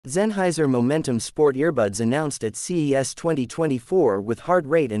Sennheiser Momentum Sport earbuds announced at CES 2024 with heart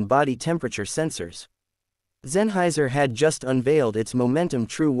rate and body temperature sensors. Sennheiser had just unveiled its Momentum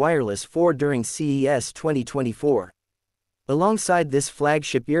True Wireless 4 during CES 2024. Alongside this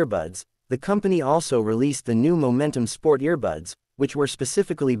flagship earbuds, the company also released the new Momentum Sport earbuds, which were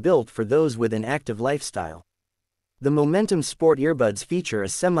specifically built for those with an active lifestyle. The Momentum Sport earbuds feature a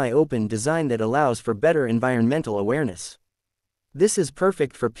semi-open design that allows for better environmental awareness. This is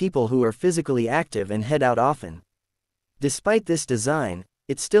perfect for people who are physically active and head out often. Despite this design,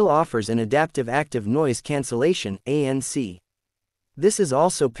 it still offers an adaptive active noise cancellation (ANC). This is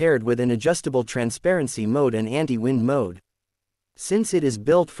also paired with an adjustable transparency mode and anti-wind mode. Since it is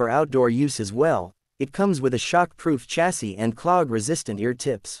built for outdoor use as well, it comes with a shock-proof chassis and clog-resistant ear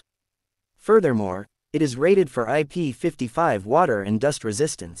tips. Furthermore, it is rated for IP55 water and dust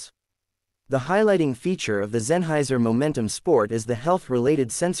resistance. The highlighting feature of the Sennheiser Momentum Sport is the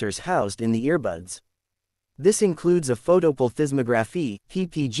health-related sensors housed in the earbuds. This includes a photoplethysmography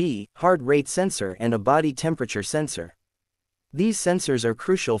 (PPG) heart rate sensor and a body temperature sensor. These sensors are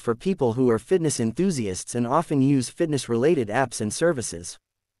crucial for people who are fitness enthusiasts and often use fitness-related apps and services.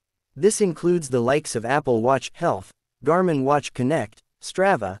 This includes the likes of Apple Watch Health, Garmin Watch Connect,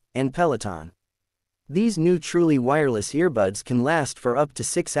 Strava, and Peloton. These new truly wireless earbuds can last for up to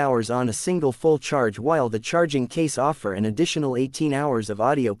 6 hours on a single full charge, while the charging case offers an additional 18 hours of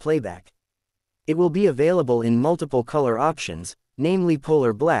audio playback. It will be available in multiple color options, namely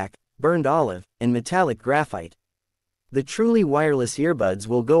polar black, burned olive, and metallic graphite. The truly wireless earbuds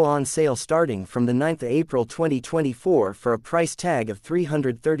will go on sale starting from the 9th of April 2024 for a price tag of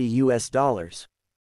 $330.